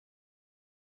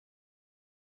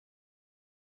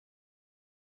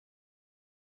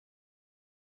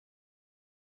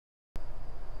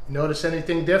Notice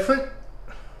anything different?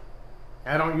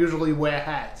 I don't usually wear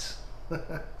hats.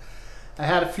 I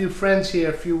had a few friends here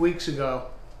a few weeks ago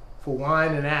for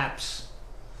wine and apps.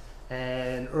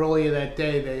 And earlier that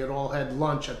day, they had all had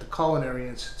lunch at the Culinary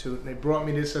Institute, and they brought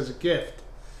me this as a gift.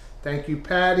 Thank you,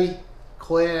 Patty,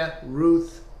 Claire,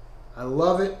 Ruth. I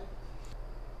love it.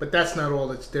 But that's not all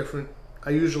that's different.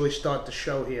 I usually start the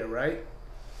show here, right?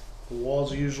 The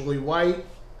walls are usually white.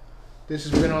 This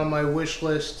has been on my wish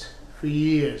list for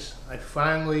years. I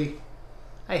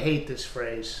hate this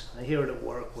phrase. I hear it at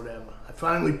work, whatever. I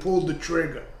finally pulled the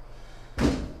trigger.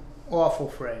 Awful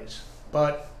phrase.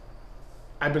 But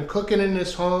I've been cooking in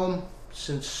this home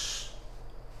since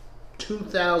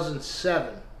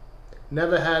 2007.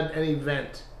 Never had any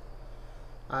vent.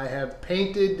 I have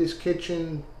painted this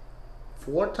kitchen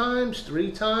 3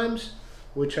 times,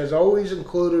 which has always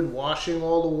included washing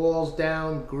all the walls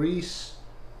down, grease.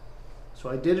 So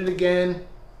I did it again,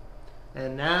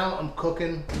 and now I'm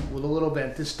cooking with a little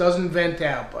vent. This doesn't vent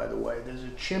out, by the way. There's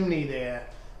a chimney there,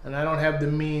 and I don't have the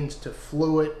means to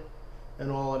flue it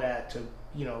and all of that, to,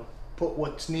 you know, put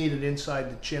what's needed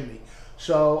inside the chimney.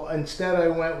 So instead I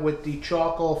went with the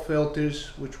charcoal filters,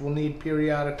 which will need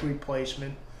periodic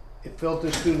replacement. It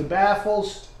filters through the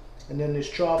baffles, and then there's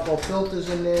charcoal filters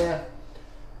in there.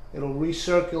 It'll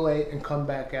recirculate and come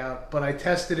back out. But I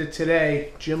tested it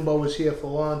today. Jimbo was here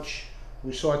for lunch.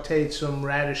 We sauteed some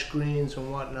radish greens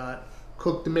and whatnot.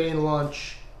 Cooked the main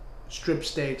lunch, strip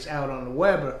steaks, out on the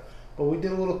Weber. But we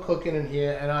did a little cooking in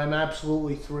here, and I'm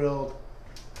absolutely thrilled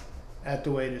at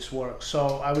the way this works.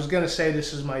 So I was going to say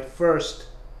this is my first,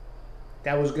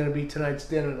 that was going to be tonight's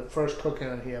dinner, the first cooking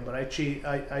on here, but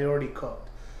I already cooked.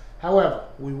 However,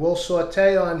 we will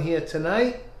saute on here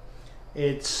tonight.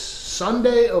 It's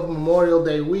Sunday of Memorial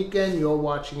Day weekend. You're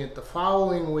watching it the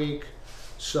following week,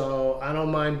 so I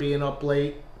don't mind being up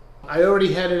late. I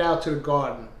already headed out to the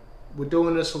garden. We're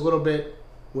doing this a little bit.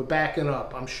 We're backing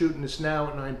up. I'm shooting this now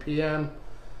at 9 p.m.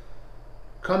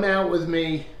 Come out with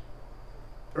me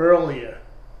earlier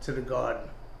to the garden.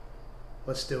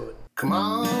 Let's do it. Come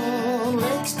on,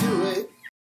 let's do it.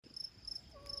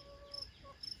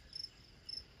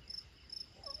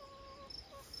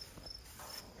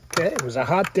 Okay, it was a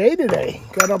hot day today.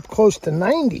 Got up close to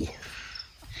 90.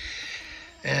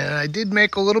 And I did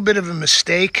make a little bit of a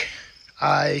mistake.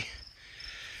 I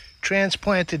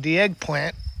transplanted the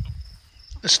eggplant.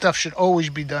 This stuff should always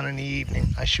be done in the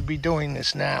evening. I should be doing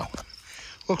this now.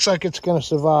 Looks like it's going to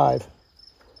survive.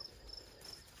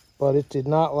 But it did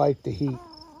not like the heat.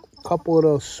 A couple of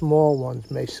those small ones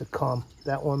may succumb.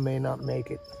 That one may not make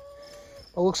it.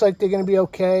 It looks like they're going to be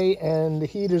okay, and the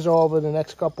heat is over. The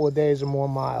next couple of days are more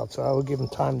mild, so I will give them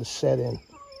time to set in.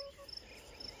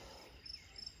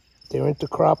 They're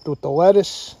intercropped with the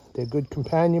lettuce. They're good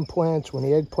companion plants. When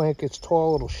the eggplant gets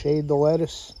tall, it'll shade the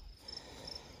lettuce.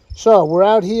 So we're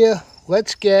out here.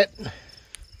 Let's get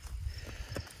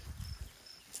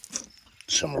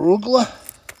some arugula.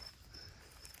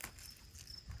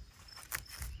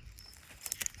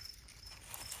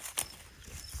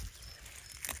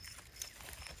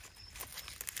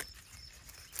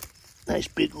 Nice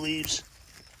big leaves.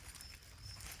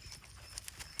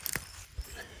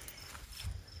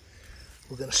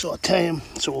 We're going to saute them,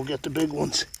 so we'll get the big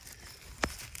ones.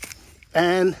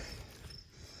 And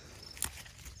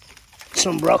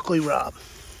some broccoli rabe.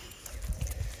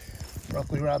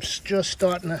 Broccoli rabe's just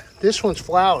starting to, this one's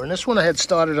flowering. This one I had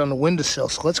started on the windowsill,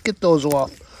 so let's get those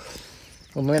off.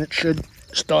 And then it should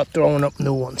start throwing up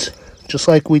new ones. Just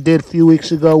like we did a few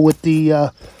weeks ago with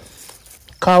the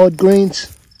collard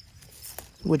greens,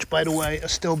 which, by the way, are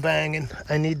still banging.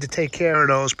 I need to take care of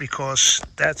those because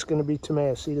that's going to be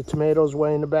tomatoes. See the tomatoes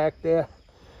way in the back there?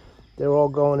 They're all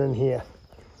going in here.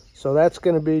 So that's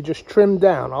going to be just trimmed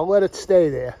down. I'll let it stay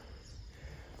there.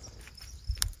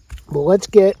 But let's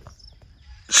get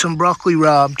some broccoli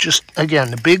rabe. Just,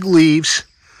 again, the big leaves.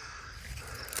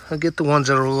 I'll get the ones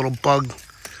that are a little bug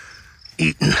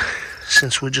eaten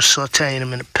since we're just sauteing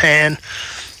them in a pan.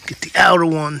 Get the outer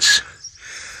ones.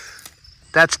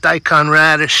 That's daikon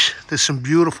radish. There's some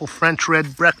beautiful French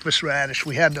red breakfast radish.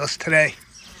 We had those today.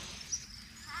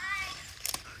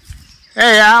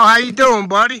 Hey, Al, how you doing,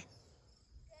 buddy?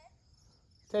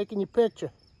 Taking your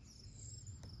picture.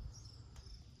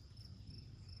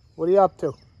 What are you up to?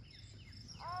 We're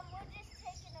just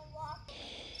taking a walk.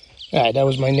 All right, that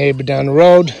was my neighbor down the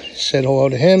road. Said hello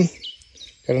to him.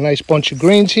 Got a nice bunch of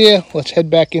greens here. Let's head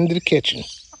back into the kitchen.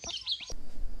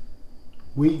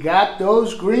 We got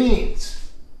those greens.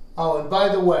 Oh, and by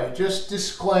the way, just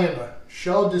disclaimer,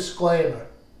 show disclaimer.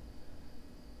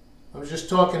 I was just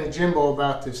talking to Jimbo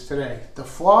about this today. The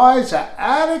flies are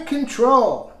out of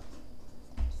control.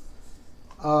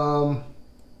 So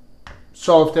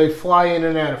if they fly in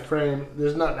and out of frame,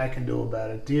 there's nothing I can do about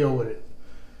it. Deal with it.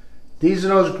 These are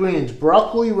those greens,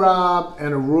 broccoli rabe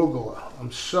and arugula.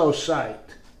 I'm so psyched.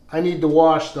 I need to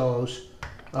wash those.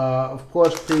 Of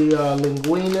course, the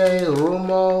linguine,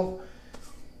 rumo,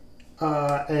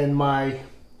 and my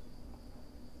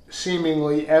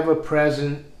seemingly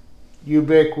ever-present,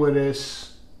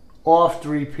 ubiquitous,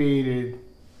 oft-repeated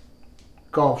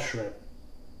Gulf shrimp.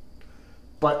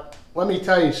 But let me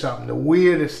tell you something. The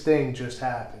weirdest thing just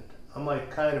happened. I'm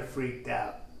like kind of freaked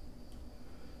out.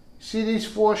 See these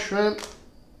 4 shrimp?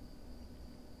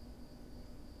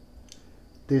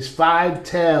 There's 5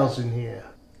 tails in here.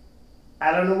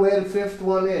 I don't know where the 5th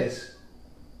one is.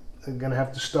 I'm gonna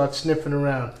have to start sniffing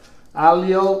around.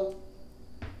 Aglio.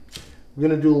 We're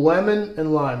gonna do lemon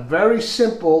and lime. Very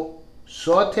simple.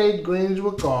 Sauteed greens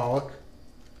with garlic.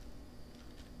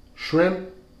 Shrimp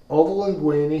over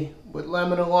linguine with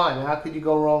lemon and lime. How could you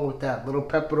go wrong with that? Little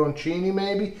pepperoncini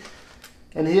maybe?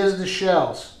 And here's the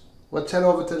shells. Let's head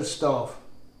over to the stove.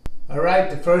 Alright,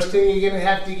 the first thing you're gonna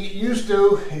have to get used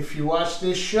to if you watch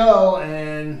this show,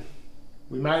 and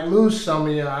we might lose some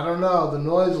of you, I don't know, the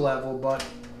noise level, but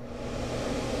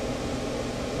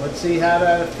let's see how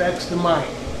that affects the mic.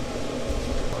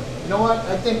 You know what?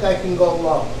 I think I can go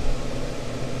low.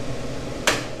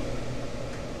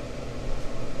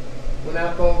 We're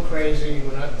not going crazy.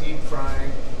 We're not deep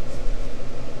frying.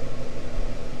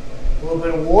 A little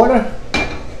bit of water.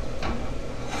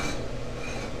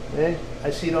 And I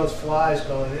see those flies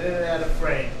going in and out of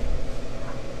frame.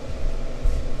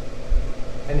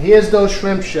 And here's those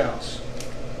shrimp shells.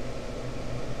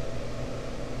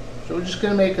 So we're just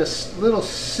going to make a little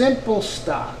simple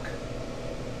stock.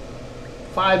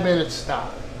 5-minute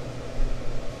stock.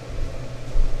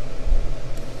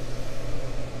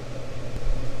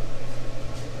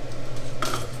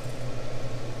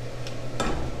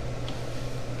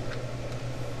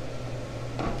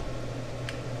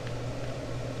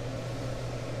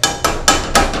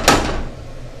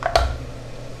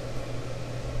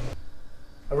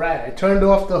 Alright, I turned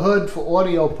off the hood for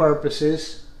audio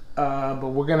purposes, but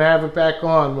we're going to have it back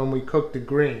on when we cook the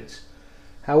greens.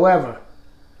 However,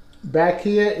 back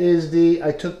here is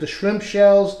I took the shrimp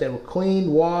shells, they were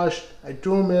cleaned, washed, I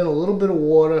threw them in a little bit of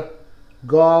water,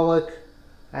 garlic,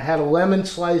 I had a lemon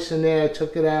slice in there, I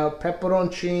took it out,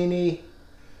 pepperoncini,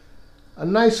 a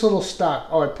nice little stock.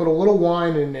 Oh, I put a little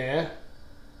wine in there,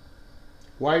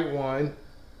 white wine,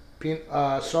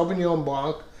 Sauvignon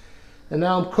Blanc, and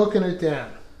now I'm cooking it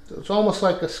down. So it's almost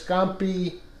like a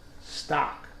scampi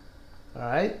stock.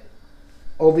 Alright?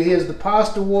 Over here's the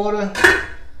pasta water.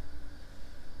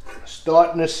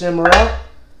 Starting to simmer up.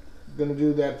 I'm going to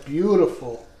do that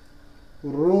beautiful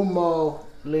rumo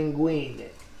linguine.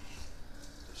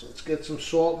 So let's get some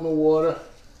salt in the water.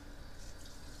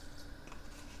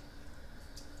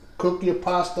 Cook your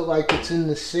pasta like it's in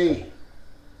the sea.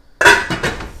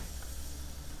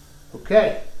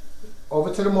 Okay,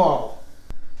 over to the marble.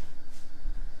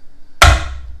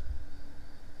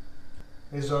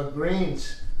 Here's our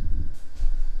greens.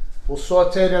 We'll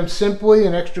saute them simply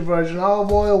in extra virgin olive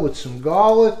oil with some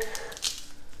garlic,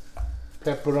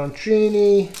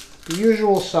 pepperoncini, the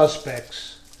usual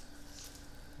suspects.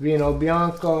 Vino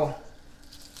bianco, a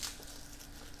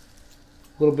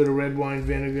little bit of red wine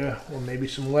vinegar, or maybe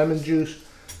some lemon juice.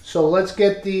 So let's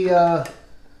get the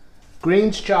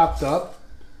greens chopped up.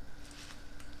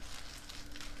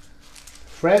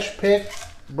 Fresh picked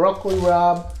broccoli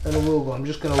rabe and arugula. I'm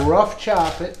just going to rough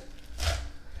chop it,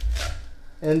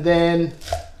 and then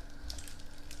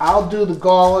I'll do the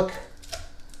garlic,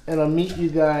 and I'll meet you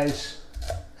guys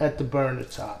at the burner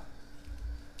top.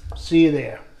 See you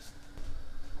there.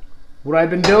 What I've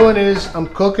been doing is I'm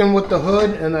cooking with the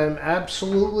hood, and I'm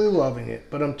absolutely loving it,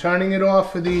 but I'm turning it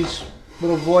off for these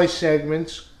little voice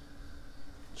segments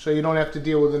so you don't have to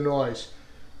deal with the noise.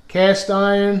 Cast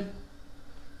iron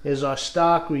is our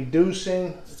stock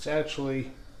reducing. It's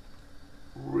actually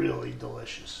really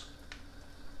delicious.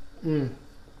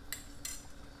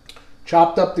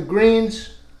 Chopped up the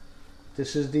greens.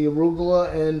 This is the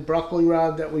arugula and broccoli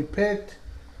rabe that we picked.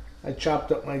 I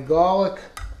chopped up my garlic.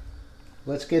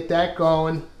 Let's get that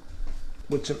going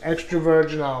with some extra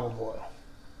virgin olive oil.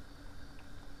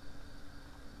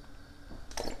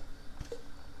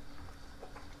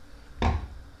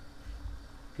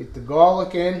 Get the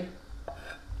garlic in.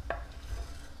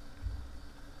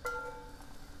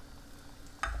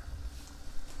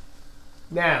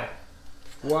 Now,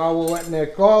 while we're letting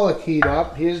that garlic heat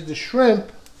up, here's the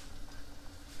shrimp.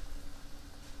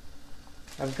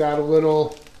 I've got a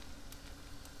little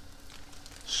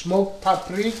smoked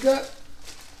paprika.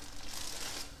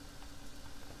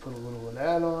 Put a little in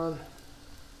that on.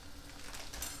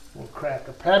 We'll crack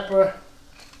a pepper.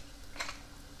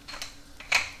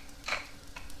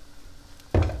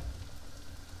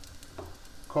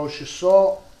 Kosher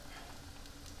salt.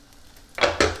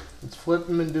 Let's flip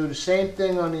them and do the same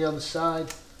thing on the other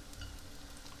side.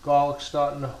 Garlic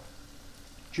starting to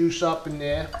juice up in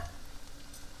there.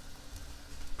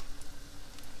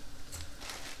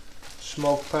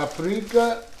 Smoked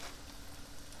paprika.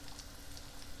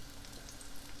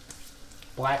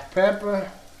 Black pepper.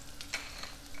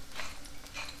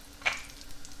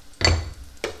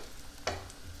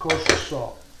 Kosher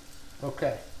salt.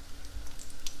 Okay.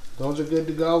 Those are good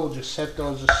to go. We'll just set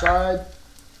those aside.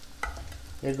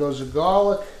 There goes the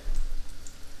garlic.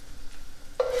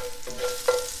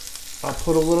 I'll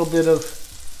put a little bit of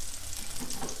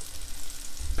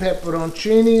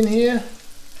pepperoncini in here.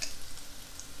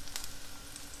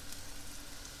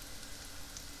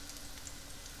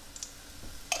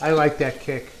 I like that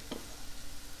kick.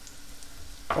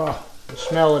 Oh, the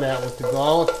smell of that with the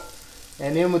garlic.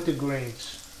 And in with the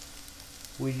greens.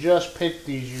 We just picked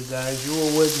these, you guys. You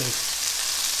were with me.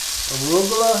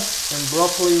 Arugula and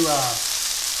broccoli rabe.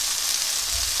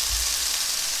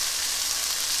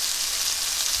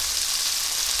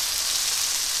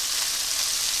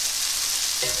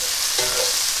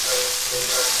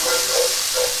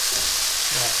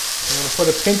 Right. I'm going to put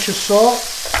a pinch of salt.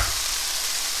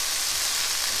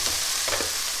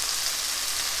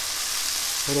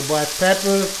 Little black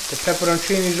pepper. The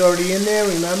pepperoncini is already in there,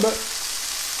 remember?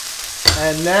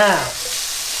 And now,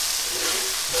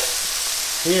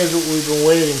 here's what we've been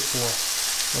waiting for.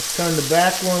 Let's turn the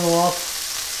back one off.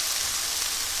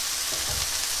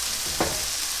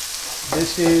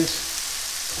 This is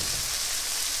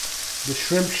the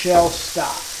shrimp shell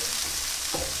stock.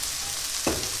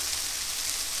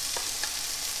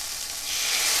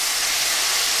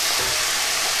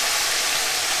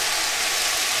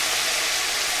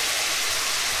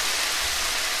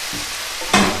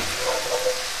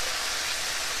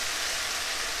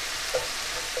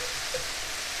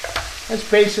 That's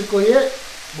basically it.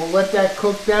 We'll let that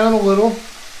cook down a little.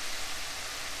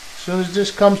 As soon as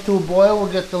this comes to a boil,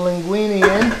 we'll get the linguine in.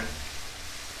 And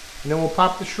then we'll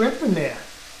pop the shrimp in there.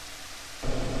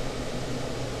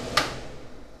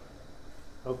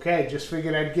 Okay, just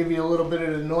figured I'd give you a little bit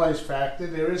of the noise factor.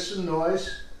 There is some noise,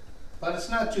 but it's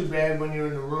not too bad when you're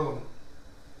in the room.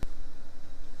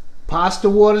 Pasta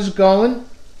water's going.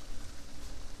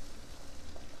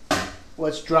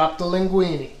 Let's drop the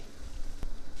linguine.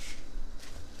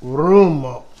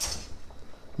 Rumo.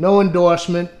 No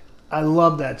endorsement. I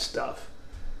love that stuff.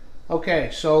 Okay,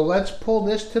 so let's pull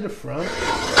this to the front.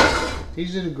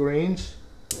 These are the greens.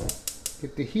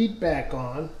 Get the heat back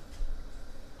on.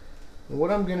 And what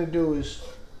I'm going to do is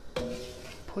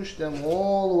push them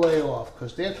all the way off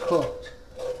because they're cooked.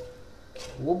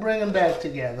 We'll bring them back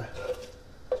together.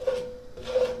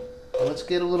 Let's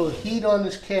get a little heat on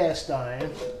this cast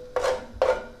iron.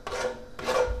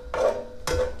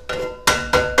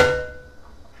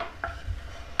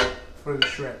 For the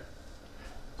shrimp.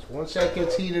 So once that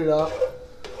gets heated up,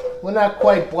 we're not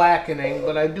quite blackening,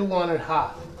 but I do want it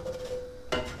hot.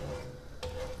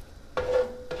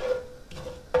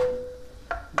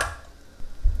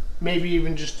 Maybe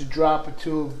even just a drop or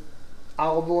two of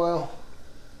olive oil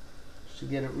just to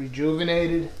get it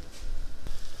rejuvenated.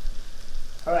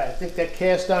 Alright, I think that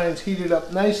cast iron's heated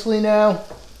up nicely now.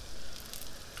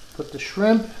 Put the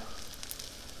shrimp.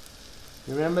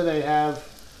 Remember they have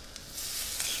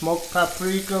smoked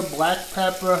paprika, black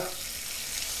pepper,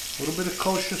 a little bit of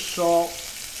kosher salt.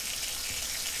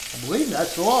 I believe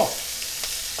that's all.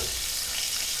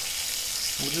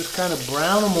 We'll just kind of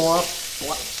brown them off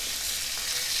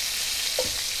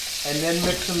and then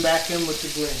mix them back in with the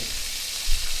greens.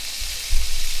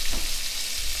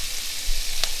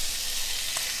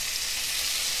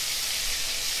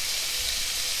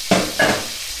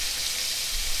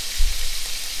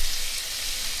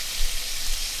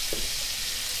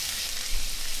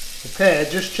 Okay, I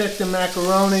just checked the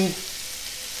macaroni.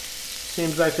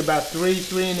 Seems like about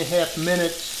 3.5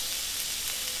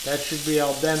 minutes. That should be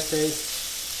al dente.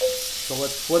 So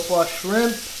let's flip our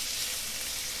shrimp.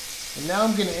 And now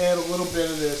I'm going to add a little bit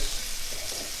of this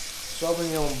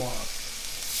Sauvignon Blanc.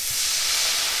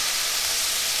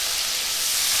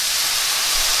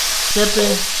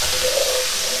 Sipping.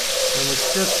 And it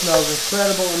just smells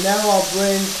incredible. And now I'll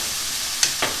bring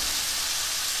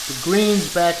the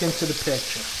greens back into the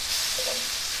picture.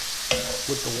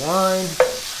 With the wine.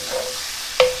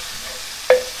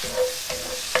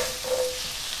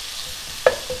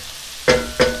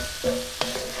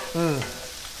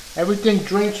 everything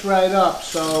drinks right up.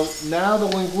 So now the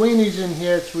linguini's in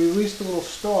here, it's released a little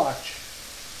starch.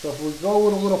 So if we go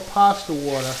with a little pasta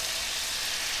water,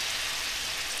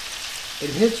 it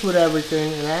hits with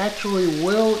everything and actually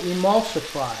will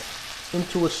emulsify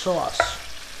into a sauce.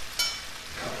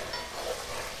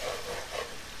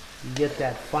 You get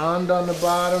that fond on the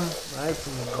bottom, right,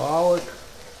 from the garlic,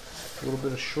 a little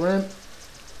bit of shrimp.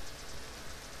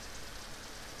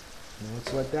 And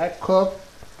let's let that cook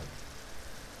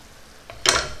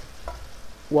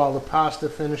while the pasta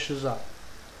finishes up.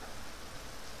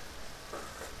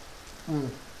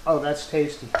 Oh, that's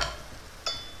tasty.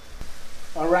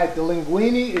 Alright, the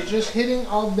linguine is just hitting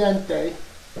al dente.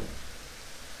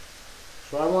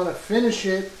 So I want to finish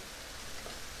it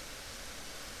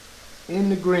in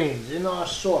the greens, in our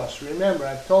sauce. Remember,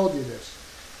 I've told you this.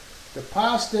 The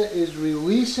pasta is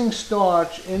releasing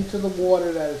starch into the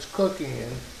water that it's cooking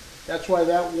in. That's why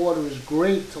that water is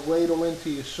great to ladle into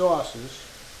your sauces,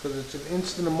 because it's an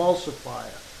instant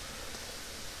emulsifier.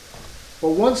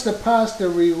 But once the pasta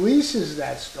releases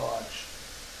that starch,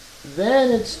 then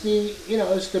it's the,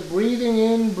 it's the breathing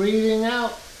in, breathing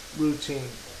out routine.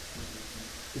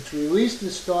 It's released the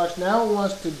starch, now it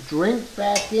wants to drink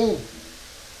back in.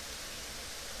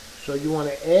 So you want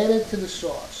to add it to the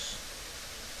sauce.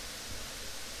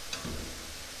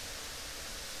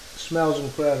 It smells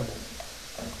incredible.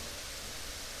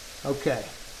 Okay.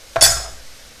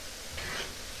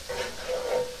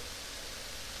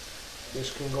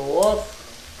 This can go off.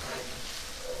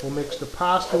 We'll mix the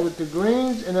pasta with the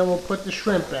greens and then we'll put the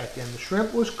shrimp back in. The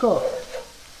shrimp was cooked.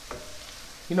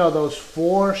 You know, those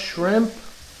 4 shrimp.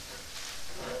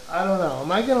 I don't know.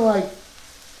 Am I going to like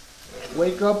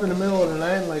wake up in the middle of the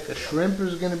night and like a shrimp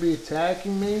is going to be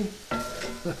attacking me?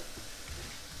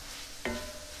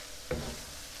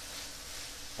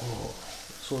 Oh,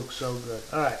 this looks so good.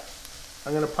 Alright.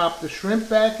 I'm going to pop the shrimp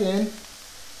back in.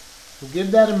 We'll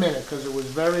give that a minute because it was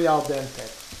very al dente.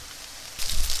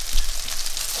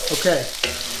 Okay,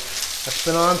 that's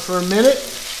been on for a minute.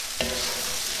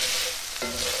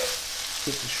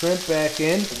 Get the shrimp back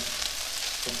in.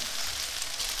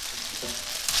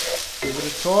 Give it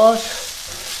a toss.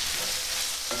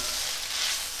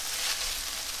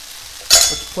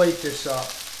 Let's plate this up.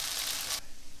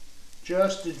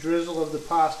 Just a drizzle of the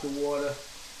pasta water.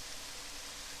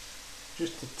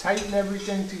 Just to tighten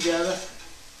everything together.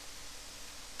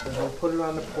 And we'll put it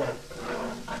on the plate.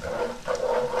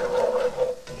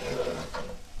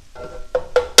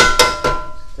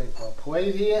 Let's take our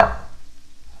plate here.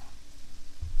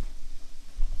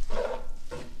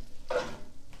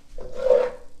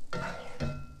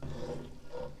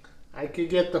 I could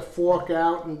get the fork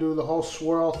out and do the whole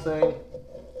swirl thing,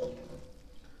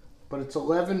 but it's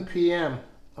 11 p.m.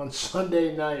 on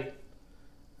Sunday night,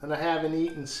 and I haven't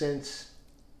eaten since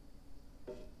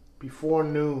before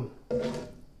noon.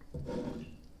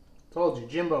 Told you,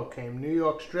 Jimbo came. New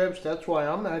York strips, that's why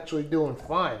I'm actually doing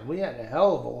fine. We had a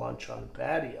hell of a lunch on the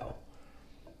patio.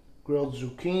 Grilled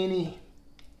zucchini,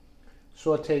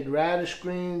 sauteed radish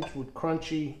greens with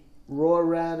crunchy raw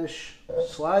radish,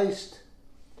 sliced.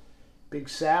 Big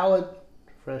salad,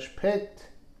 fresh picked.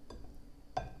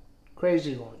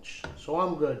 Crazy lunch. So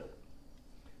I'm good.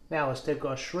 Now let's take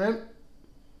our shrimp.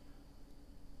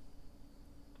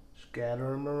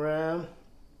 Scatter them around.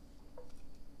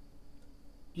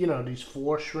 You know, these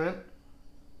 4 shrimp.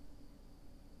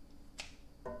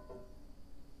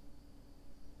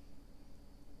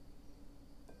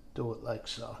 Do it like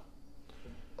so.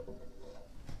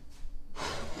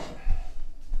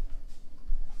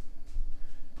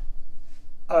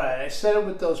 Alright, I said it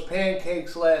with those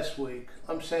pancakes last week.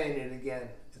 I'm saying it again.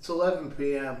 It's 11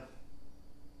 p.m.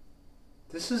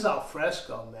 This is al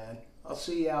fresco, man. I'll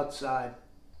see you outside.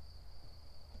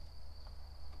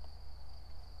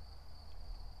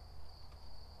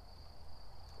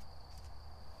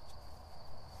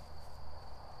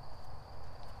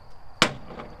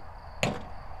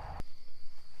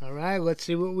 Alright, let's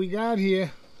see what we got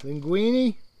here.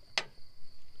 Linguine.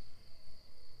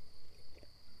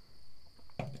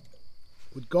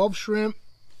 With Gulf shrimp.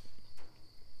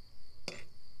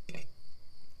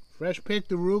 Fresh picked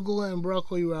arugula and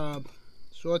broccoli rabe.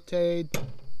 Sauteed.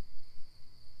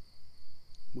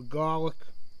 With garlic.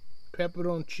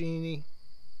 Pepperoncini.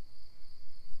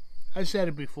 I said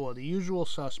it before, the usual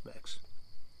suspects.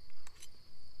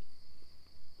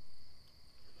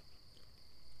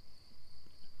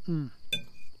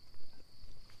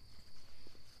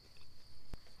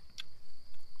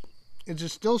 Is it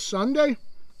still Sunday?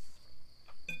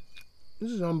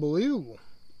 This is unbelievable.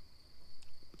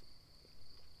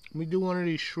 Let me do one of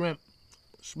these shrimp.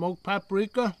 Smoked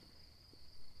paprika,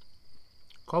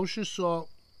 kosher salt,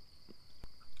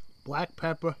 black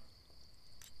pepper.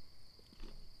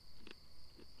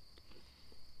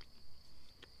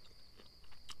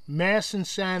 Mass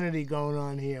insanity going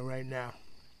on here right now.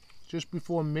 Just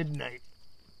before midnight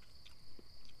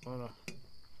on a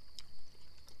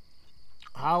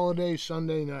holiday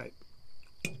Sunday night.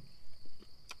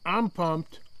 I'm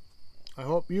pumped. I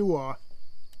hope you are.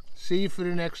 See you for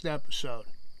the next episode.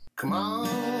 Come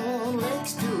on,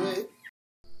 let's do it.